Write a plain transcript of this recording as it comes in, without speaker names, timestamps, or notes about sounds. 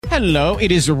Hello,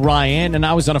 it is Ryan, and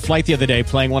I was on a flight the other day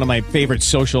playing one of my favorite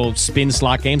social spin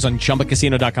slot games on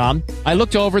ChumbaCasino.com. I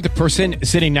looked over at the person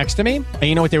sitting next to me, and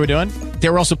you know what they were doing? They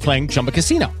were also playing Chumba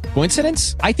Casino.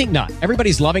 Coincidence? I think not.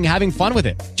 Everybody's loving having fun with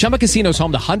it. Chumba Casino is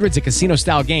home to hundreds of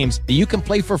casino-style games that you can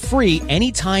play for free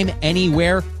anytime,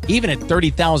 anywhere, even at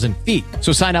 30,000 feet.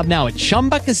 So sign up now at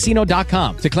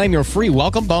ChumbaCasino.com to claim your free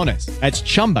welcome bonus. That's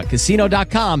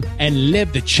ChumbaCasino.com and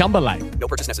live the Chumba life. No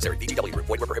purchase necessary. VGW. Void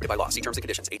where prohibited by law. See terms and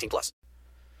conditions. 18+.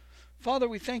 Father,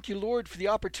 we thank you, Lord, for the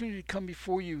opportunity to come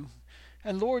before you.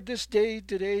 And Lord, this day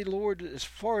today, Lord, as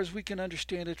far as we can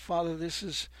understand it, Father, this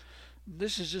is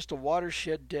just a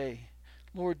watershed day.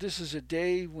 Lord, this is a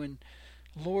day when,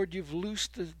 Lord, you've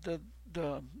loosed the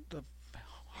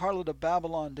harlot of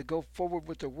Babylon to go forward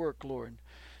with their work, Lord.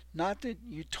 Not that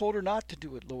you told her not to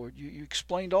do it, Lord. You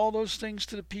explained all those things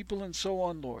to the people and so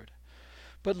on, Lord.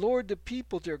 But Lord, the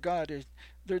people, dear God,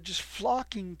 they're just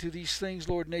flocking to these things,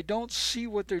 Lord, and they don't see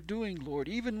what they're doing, Lord.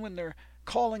 Even when they're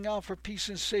calling out for peace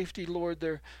and safety, Lord,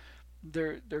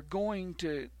 they're going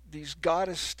to these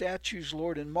goddess statues,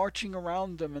 Lord, and marching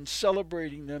around them and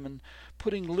celebrating them and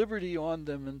putting liberty on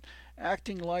them and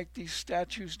acting like these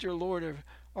statues, dear Lord,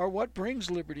 are what brings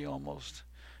liberty almost.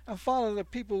 And Father, the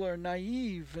people are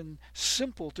naive and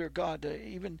simple, dear God, to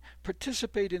even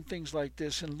participate in things like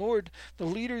this. And Lord, the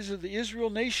leaders of the Israel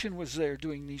nation was there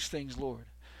doing these things, Lord.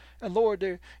 And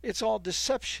Lord, it's all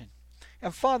deception.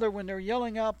 And Father, when they're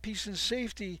yelling out peace and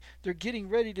safety, they're getting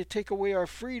ready to take away our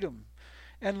freedom.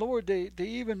 And Lord, they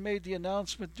even made the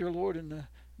announcement, dear Lord, in the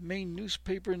main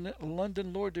newspaper in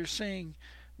London, Lord, they're saying,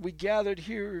 we gathered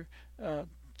here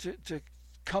to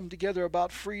come together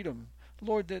about freedom.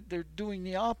 Lord, that they're doing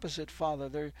the opposite, Father.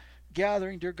 They're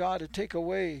gathering, dear God, to take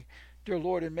away, dear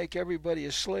Lord, and make everybody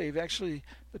a slave. Actually,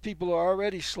 the people are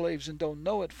already slaves and don't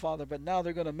know it, Father, but now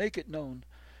they're going to make it known.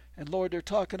 And Lord, they're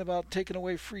talking about taking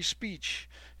away free speech,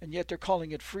 and yet they're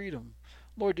calling it freedom.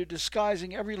 Lord, they're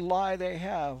disguising every lie they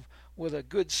have with a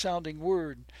good-sounding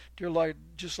word, dear Lord,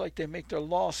 just like they make their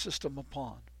law system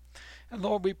upon. And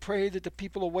Lord, we pray that the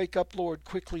people will wake up, Lord,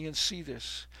 quickly and see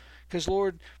this. Because,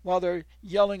 Lord, while they're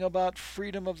yelling about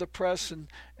freedom of the press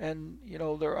and you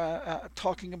know, they're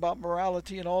talking about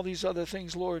morality and all these other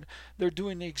things, Lord, they're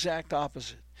doing the exact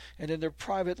opposite. And in their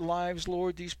private lives,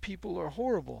 Lord, these people are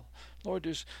horrible. Lord,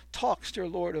 there's talks, dear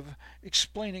Lord, of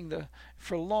explaining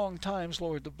for long times,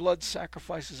 Lord, the blood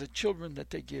sacrifices of children that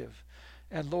they give.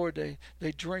 And, Lord,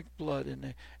 they drink blood.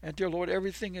 And, dear Lord,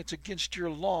 everything that's against your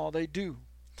law, they do.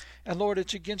 And Lord,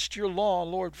 it's against your law,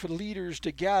 Lord, for leaders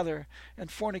to gather and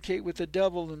fornicate with the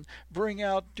devil and bring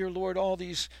out, dear Lord, all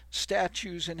these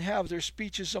statues and have their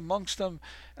speeches amongst them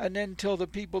and then tell the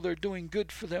people they're doing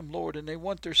good for them, Lord, and they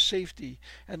want their safety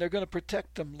and they're going to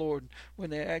protect them, Lord, when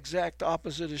the exact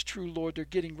opposite is true, Lord. They're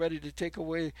getting ready to take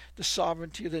away the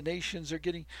sovereignty of the nations. They're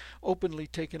getting openly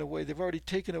taken away. They've already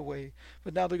taken away,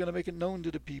 but now they're going to make it known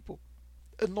to the people.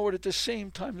 And Lord, at the same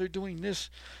time they're doing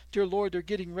this, dear Lord, they're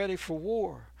getting ready for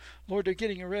war. Lord, they're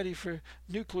getting ready for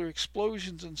nuclear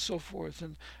explosions and so forth.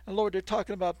 And Lord, they're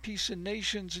talking about peace in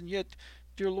nations, and yet,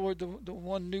 dear Lord, the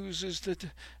one news is that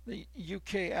the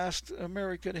UK asked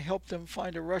America to help them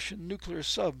find a Russian nuclear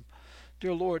sub,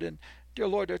 dear Lord. And dear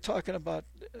Lord, they're talking about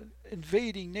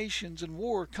invading nations and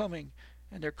war coming,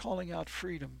 and they're calling out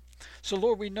freedom. So,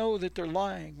 Lord, we know that they're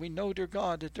lying. We know, dear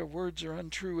God, that their words are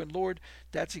untrue. And, Lord,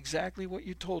 that's exactly what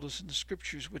you told us in the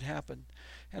Scriptures would happen.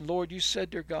 And, Lord, you said,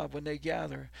 dear God, when they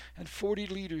gather, and 40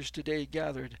 leaders today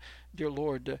gathered, dear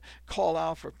Lord, to call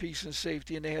out for peace and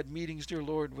safety. And they had meetings, dear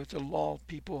Lord, with the law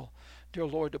people, dear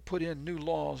Lord, to put in new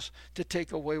laws to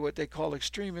take away what they call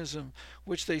extremism,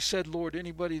 which they said, Lord,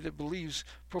 anybody that believes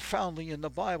profoundly in the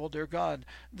Bible, dear God,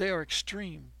 they are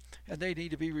extreme. And they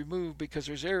need to be removed because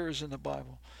there's errors in the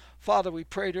Bible. Father, we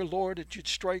pray, dear Lord, that you'd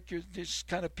strike this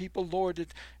kind of people, Lord,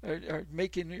 that are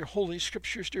making your holy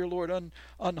scriptures, dear Lord,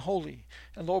 unholy.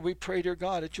 And Lord, we pray, dear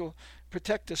God, that you'll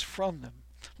protect us from them.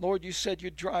 Lord, you said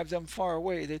you'd drive them far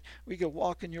away, that we could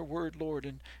walk in your word,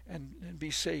 Lord, and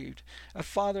be saved.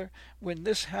 Father, when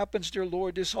this happens, dear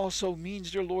Lord, this also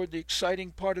means, dear Lord, the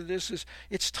exciting part of this is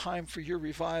it's time for your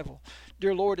revival.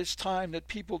 Dear Lord, it's time that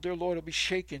people, dear Lord, will be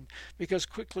shaken, because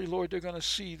quickly, Lord, they're going to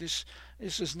see this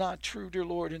is not true, dear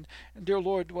Lord. And dear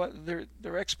Lord,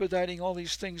 they're expediting all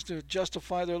these things to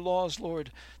justify their laws,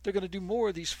 Lord. They're going to do more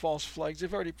of these false flags.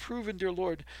 They've already proven, dear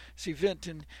Lord, this event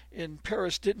in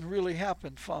Paris didn't really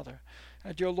happen, Father.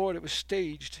 And dear Lord, it was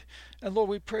staged. And Lord,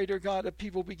 we pray, dear God, that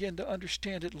people begin to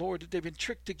understand it, Lord, that they've been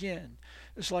tricked again.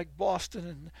 It's like Boston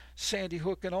and Sandy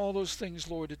Hook and all those things,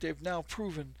 Lord, that they've now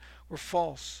proven were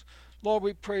false. Lord,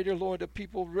 we pray, dear Lord, that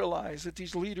people realize that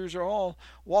these leaders are all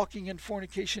walking in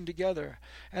fornication together.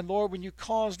 And Lord, when you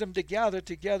cause them to gather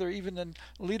together, even the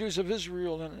leaders of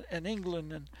Israel and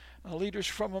England and leaders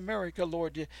from America,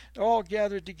 Lord, they're all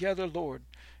gathered together, Lord,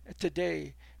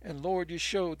 today. And Lord, you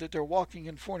showed that they're walking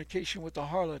in fornication with the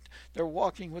harlot. They're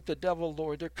walking with the devil,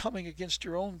 Lord. They're coming against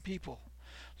your own people.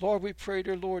 Lord, we pray,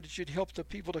 dear Lord, that you'd help the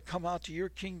people to come out to your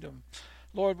kingdom.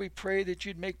 Lord, we pray that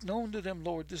you'd make known to them,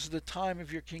 Lord, this is the time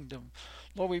of your kingdom.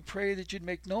 Lord, we pray that you'd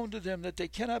make known to them that they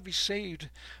cannot be saved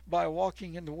by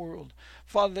walking in the world.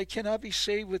 Father, they cannot be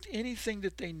saved with anything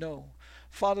that they know.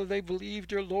 Father, they believe,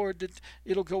 dear Lord, that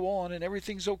it'll go on and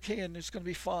everything's okay and it's going to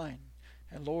be fine.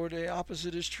 And Lord, the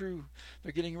opposite is true.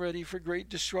 They're getting ready for great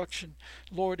destruction.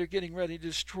 Lord, they're getting ready to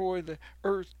destroy the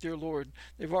earth, dear Lord.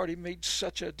 They've already made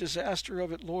such a disaster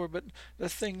of it, Lord, but the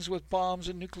things with bombs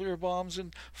and nuclear bombs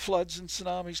and floods and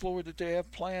tsunamis, Lord, that they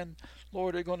have planned,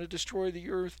 Lord, they're going to destroy the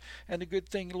earth. And the good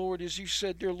thing, Lord, is you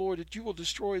said, dear Lord, that you will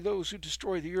destroy those who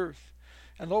destroy the earth.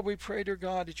 And Lord, we pray, dear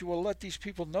God, that you will let these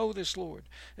people know this, Lord,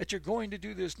 that you're going to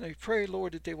do this. And they pray,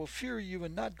 Lord, that they will fear you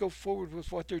and not go forward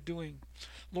with what they're doing.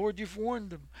 Lord, you've warned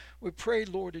them. We pray,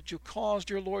 Lord, that you'll cause,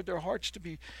 dear Lord, their hearts to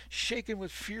be shaken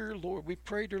with fear, Lord. We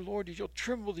pray, dear Lord, that you'll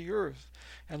tremble the earth.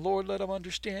 And Lord, let them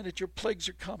understand that your plagues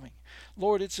are coming.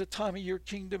 Lord, it's the time of your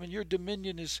kingdom and your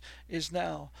dominion is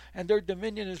now. And their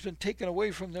dominion has been taken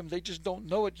away from them. They just don't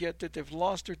know it yet that they've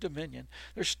lost their dominion.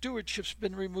 Their stewardship's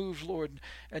been removed, Lord.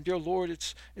 And dear Lord,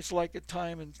 it's like a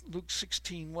time in Luke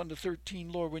 16,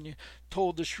 1-13, Lord, when you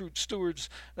told the shrewd stewards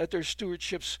that their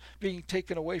stewardship's being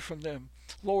taken away from them.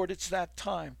 Lord, it's that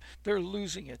time. They're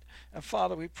losing it. And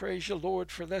Father, we praise you,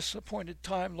 Lord, for this appointed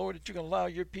time, Lord, that you're going to allow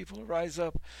your people to rise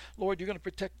up. Lord, you're going to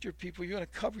protect your people. You're going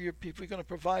to cover your people. You're going to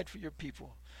provide for your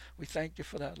people. We thank you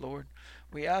for that, Lord.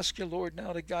 We ask you, Lord,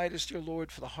 now to guide us, dear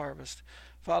Lord, for the harvest.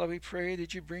 Father, we pray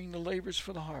that you bring the laborers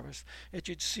for the harvest, that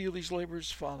you'd seal these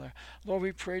laborers, Father. Lord,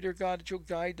 we pray, dear God, that you'll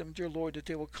guide them, dear Lord, that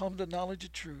they will come to knowledge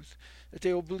of truth, that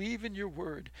they will believe in your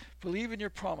word, believe in your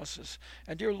promises.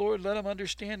 And, dear Lord, let them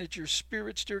understand that your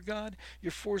spirits, dear God,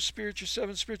 your four spirits, your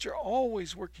seven spirits are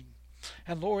always working.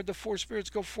 And, Lord, the four spirits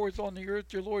go forth on the earth,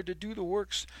 dear Lord, to do the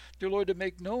works, dear Lord, to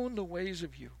make known the ways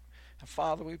of you. And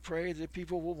Father, we pray that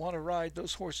people will want to ride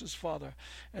those horses, Father,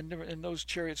 and those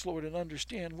chariots, Lord, and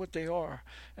understand what they are.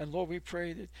 And Lord, we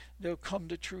pray that they'll come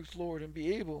to truth, Lord, and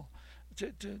be able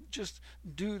to just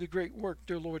do the great work,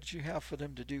 dear Lord, that you have for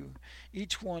them to do.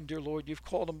 Each one, dear Lord, you've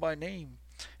called them by name.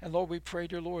 And Lord, we pray,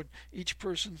 dear Lord, each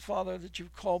person, Father, that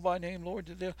you've called by name, Lord,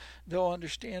 that they'll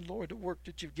understand, Lord, the work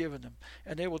that you've given them.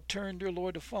 And they will turn, dear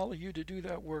Lord, to follow you to do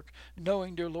that work,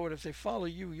 knowing, dear Lord, if they follow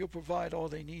you, you'll provide all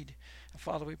they need. And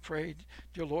Father, we pray,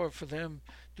 dear Lord, for them,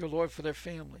 dear Lord, for their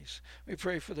families. We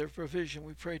pray for their provision.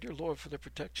 We pray, dear Lord, for their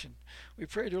protection. We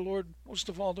pray, dear Lord, most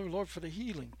of all, dear Lord, for the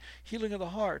healing of the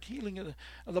heart, healing of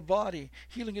the body,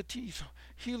 healing of teeth,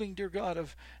 healing, dear God,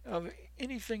 of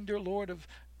anything, dear Lord, of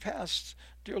past,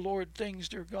 dear Lord, things,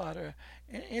 dear God, or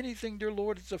anything, dear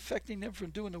Lord, that's affecting them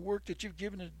from doing the work that you've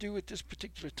given them to do at this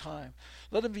particular time.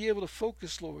 Let them be able to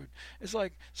focus, Lord. It's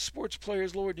like sports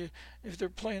players, Lord, if they're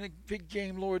playing a big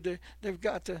game, Lord, they've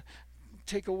got to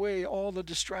take away all the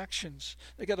distractions.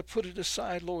 They got to put it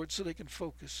aside, Lord, so they can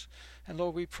focus. And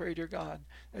Lord, we pray, dear God,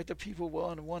 that the people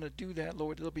will want to do that,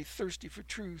 Lord. They'll be thirsty for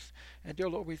truth. And dear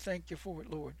Lord, we thank you for it,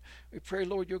 Lord. We pray,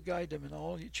 Lord, you'll guide them in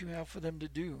all that you have for them to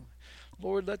do.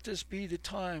 Lord, let this be the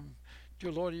time,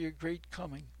 dear Lord, of your great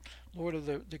coming. Lord, of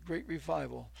the great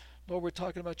revival. Lord, we're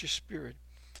talking about your Spirit.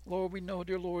 Lord, we know,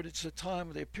 dear Lord, it's the time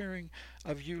of the appearing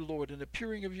of you, Lord. And the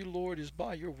appearing of you, Lord, is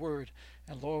by your word.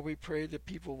 And Lord, we pray that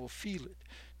people will feel it.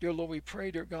 Dear Lord, we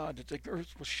pray, dear God, that the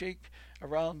earth will shake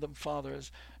around them, Father,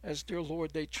 as dear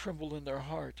Lord, they tremble in their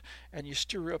heart. And you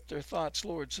stir up their thoughts,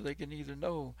 Lord, so they can either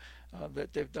know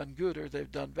that they've done good or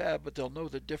they've done bad, but they'll know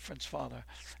the difference, Father.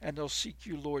 And they'll seek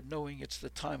you, Lord, knowing it's the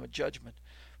time of judgment.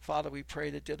 Father, we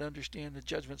pray that they'll understand the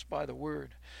judgments by the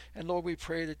word. And Lord, we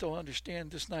pray that they'll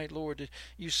understand this night, Lord, that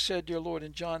you said, dear Lord,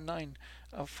 in John 9,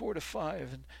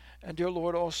 4-5, and dear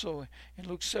Lord, also in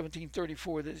Luke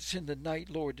 17:34, that it's in the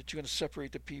night, Lord, that you're going to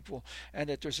separate the people, and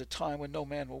that there's a time when no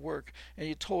man will work. And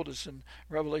you told us in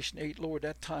Revelation 8, Lord,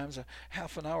 that time's a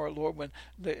half an hour, Lord, when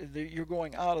you're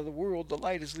going out of the world, the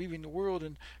light is leaving the world.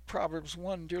 And Proverbs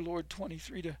 1, dear Lord,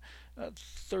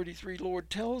 23-33, Lord,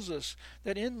 tells us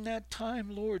that in that time,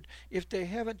 Lord, if they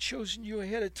haven't chosen you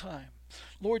ahead of time,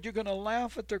 Lord, you're going to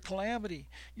laugh at their calamity.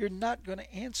 You're not going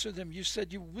to answer them. You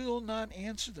said you will not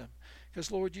answer them.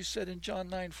 Because, Lord, you said in John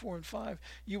 9:4-5,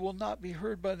 you will not be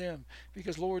heard by them.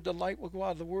 Because, Lord, the light will go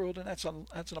out of the world, and that's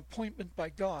an appointment by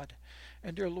God.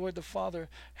 And, dear Lord, the Father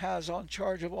has on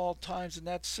charge of all times, and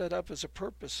that's set up as a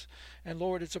purpose. And,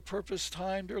 Lord, it's a purpose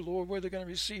time, dear Lord, where they're going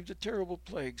to receive the terrible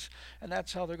plagues. And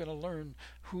that's how they're going to learn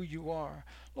who you are.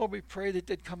 Lord, we pray that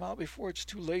they'd come out before it's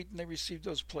too late and they receive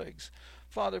those plagues.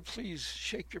 Father, please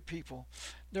shake your people.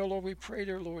 Dear Lord, we pray,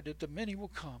 dear Lord, that the many will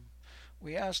come.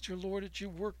 We ask, dear Lord, that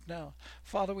you work now.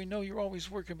 Father, we know you're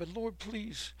always working, but Lord,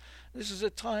 please, this is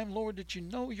a time, Lord, that you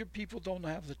know your people don't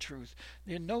have the truth.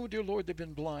 You know, dear Lord, they've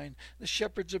been blind. The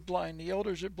shepherds are blind. The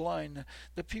elders are blind.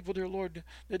 The people, dear Lord,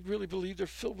 that really believe they're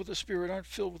filled with the Spirit aren't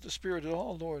filled with the Spirit at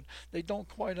all, Lord. They don't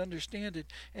quite understand it.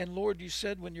 And Lord, you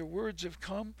said when your words have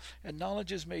come and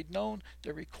knowledge is made known,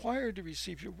 they're required to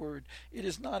receive your word. It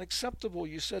is not acceptable,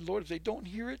 you said, Lord, if they don't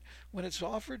hear it when it's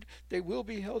offered, they will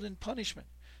be held in punishment.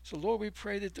 So, Lord, we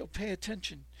pray that they'll pay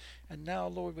attention. And now,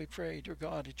 Lord, we pray, dear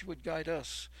God, that you would guide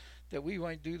us, that we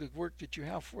might do the work that you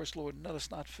have for us, Lord, and let us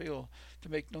not fail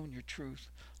to make known your truth.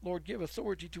 Lord, give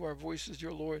authority to our voices,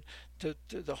 dear Lord, to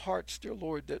the hearts, dear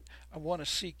Lord, that want to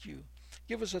seek you.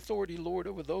 Give us authority, Lord,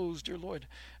 over those, dear Lord,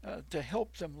 to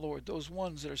help them, Lord, those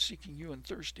ones that are seeking you and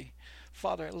thirsty.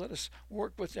 Father, let us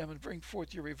work with them and bring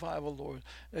forth your revival, Lord,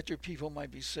 that your people might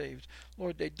be saved.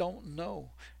 Lord, they don't know,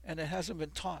 and it hasn't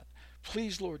been taught.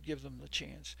 Please, Lord, give them the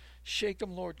chance. Shake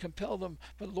them, Lord. Compel them.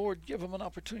 But, Lord, give them an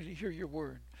opportunity to hear your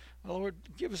word. Lord,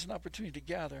 give us an opportunity to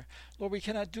gather. Lord, we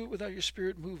cannot do it without your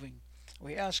Spirit moving.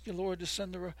 We ask you, Lord, to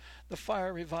send the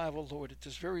fire revival, Lord, at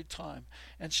this very time.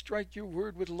 And strike your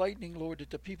word with lightning, Lord,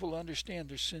 that the people understand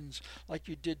their sins like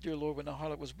you did, dear Lord, when the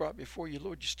harlot was brought before you.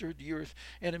 Lord, you stirred the earth,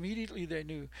 and immediately they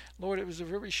knew. Lord, it was a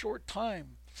very short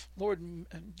time. Lord,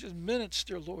 just minutes,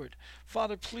 dear Lord.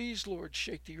 Father, please, Lord,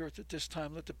 shake the earth at this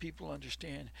time. Let the people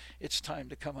understand it's time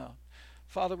to come out.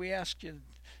 Father, we ask you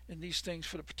in these things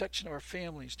for the protection of our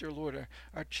families, dear Lord,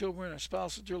 our children, our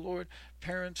spouses, dear Lord,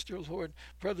 parents, dear Lord,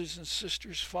 brothers and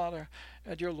sisters, Father,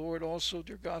 and dear Lord, also,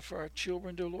 dear God, for our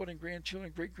children, dear Lord, and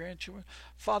grandchildren, great-grandchildren.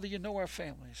 Father, you know our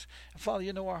families. And Father,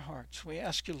 you know our hearts. We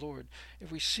ask you, Lord,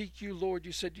 if we seek you, Lord,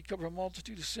 you said you cover a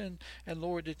multitude of sin, and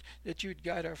Lord, that you'd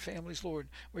guide our families, Lord.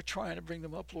 We're trying to bring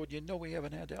them up, Lord. You know we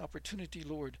haven't had the opportunity,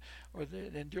 Lord,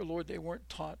 and dear Lord, they weren't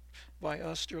taught by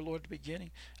us, dear Lord, at the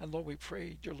beginning. And Lord, we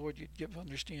pray, dear Lord, you'd give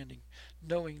understanding,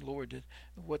 knowing, Lord,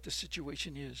 what the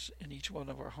situation is in each one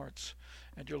of our hearts,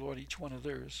 and dear Lord, each one of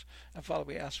theirs. And Father,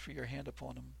 we ask for your hand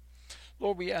upon them.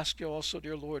 Lord, we ask you also,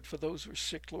 dear Lord, for those who are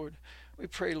sick, Lord. We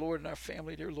pray, Lord, in our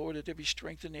family, dear Lord, that they be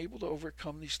strengthened and able to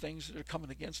overcome these things that are coming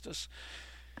against us.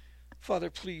 Father,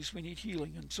 please, we need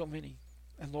healing in so many.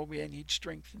 And Lord, we need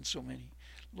strength in so many.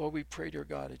 Lord, we pray, dear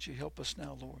God, that you help us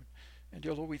now, Lord. And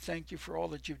dear Lord, we thank you for all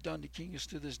that you've done to keep us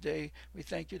to this day. We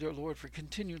thank you, dear Lord, for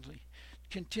continually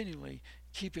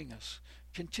keeping us,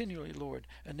 continually, Lord,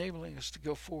 enabling us to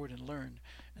go forward and learn.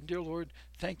 And dear Lord,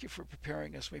 thank you for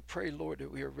preparing us. We pray, Lord,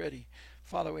 that we are ready.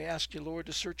 Father, we ask you, Lord,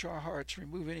 to search our hearts,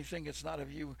 remove anything that's not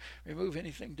of you, remove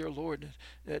anything, dear Lord,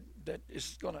 that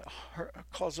is going to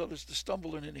cause others to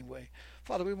stumble in any way.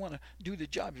 Father, we want to do the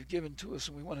job you've given to us,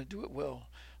 and we want to do it well.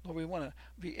 Lord, we want to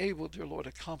be able, dear Lord, to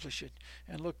accomplish it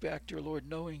and look back, dear Lord,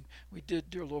 knowing we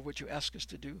did, dear Lord, what you asked us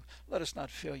to do. Let us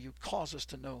not fail you. Cause us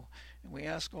to know. And we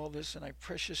ask all this in thy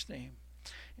precious name.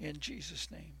 In Jesus'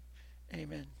 name,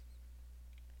 amen.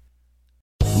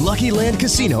 Lucky Land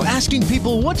Casino, asking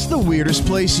people, what's the weirdest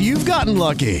place you've gotten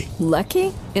lucky?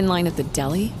 Lucky? In line at the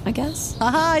deli, I guess?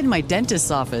 Aha, in my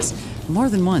dentist's office. More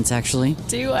than once, actually.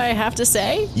 Do I have to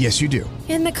say? Yes, you do.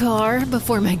 In the car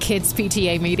before my kids'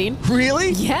 PTA meeting.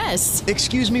 Really? Yes.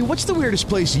 Excuse me, what's the weirdest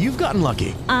place you've gotten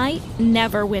lucky? I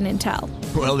never win and tell.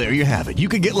 Well, there you have it. You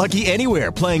can get lucky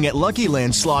anywhere, playing at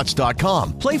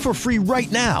LuckyLandSlots.com. Play for free right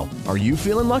now. Are you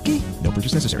feeling lucky? No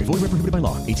purchase necessary. Void where prohibited by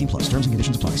law. 18+. Terms and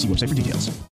conditions apply. See website for details.